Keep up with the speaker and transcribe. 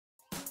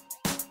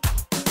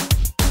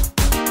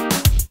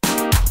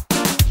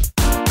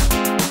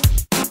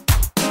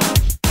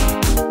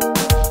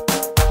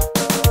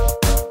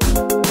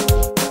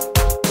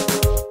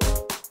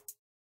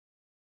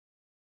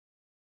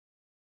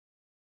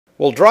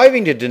Well,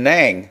 driving to Da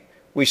Nang,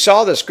 we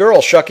saw this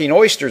girl shucking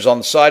oysters on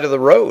the side of the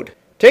road.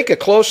 Take a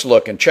close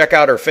look and check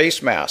out her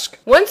face mask.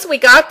 Once we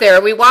got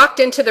there, we walked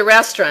into the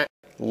restaurant.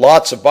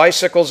 Lots of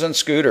bicycles and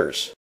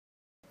scooters.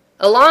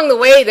 Along the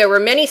way, there were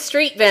many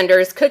street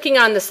vendors cooking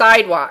on the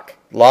sidewalk.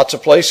 Lots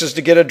of places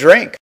to get a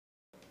drink.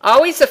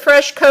 Always a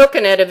fresh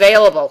coconut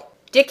available.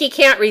 Dickie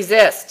can't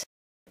resist.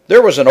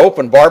 There was an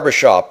open barber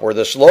shop where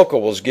this local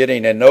was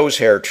getting a nose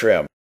hair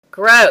trim.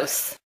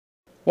 Gross.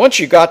 Once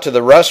you got to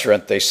the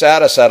restaurant, they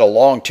sat us at a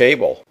long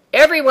table.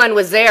 Everyone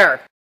was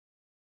there.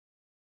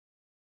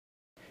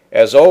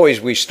 As always,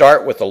 we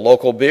start with the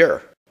local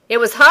beer. It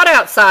was hot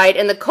outside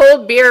and the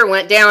cold beer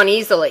went down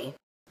easily.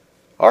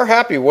 Our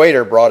happy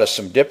waiter brought us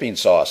some dipping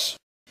sauce.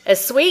 A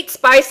sweet,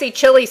 spicy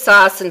chili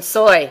sauce and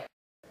soy.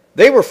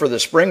 They were for the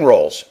spring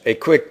rolls, a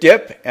quick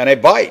dip and a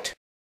bite.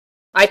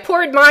 I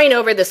poured mine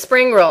over the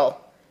spring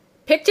roll,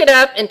 picked it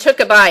up and took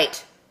a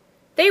bite.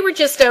 They were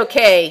just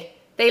okay.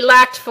 They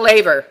lacked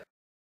flavor.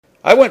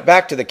 I went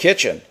back to the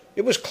kitchen.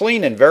 It was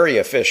clean and very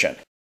efficient.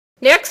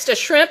 Next, a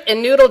shrimp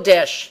and noodle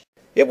dish.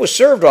 It was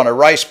served on a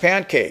rice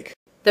pancake.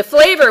 The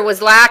flavor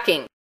was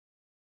lacking.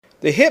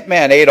 The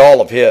hitman ate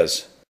all of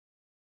his.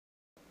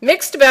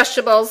 Mixed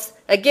vegetables.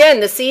 Again,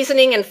 the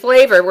seasoning and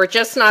flavor were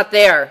just not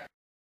there.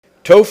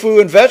 Tofu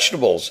and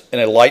vegetables in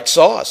a light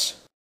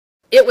sauce.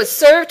 It was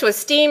served with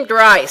steamed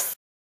rice.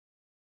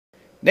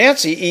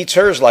 Nancy eats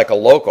hers like a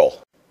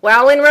local.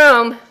 While in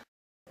Rome,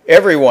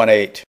 Everyone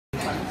ate.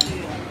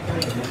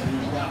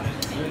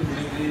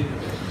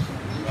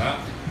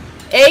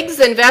 eggs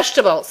and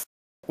vegetables.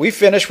 We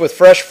finished with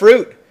fresh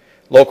fruit,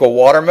 local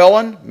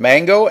watermelon,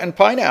 mango, and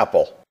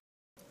pineapple.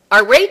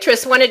 Our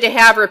waitress wanted to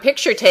have her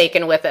picture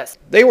taken with us.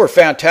 They were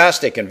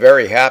fantastic and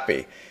very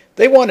happy.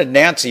 They wanted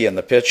Nancy in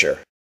the picture.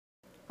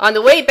 On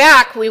the way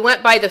back, we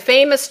went by the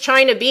famous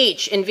China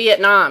Beach in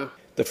Vietnam.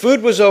 The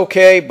food was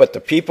okay, but the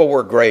people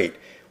were great.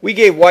 We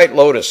gave White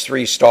Lotus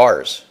 3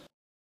 stars.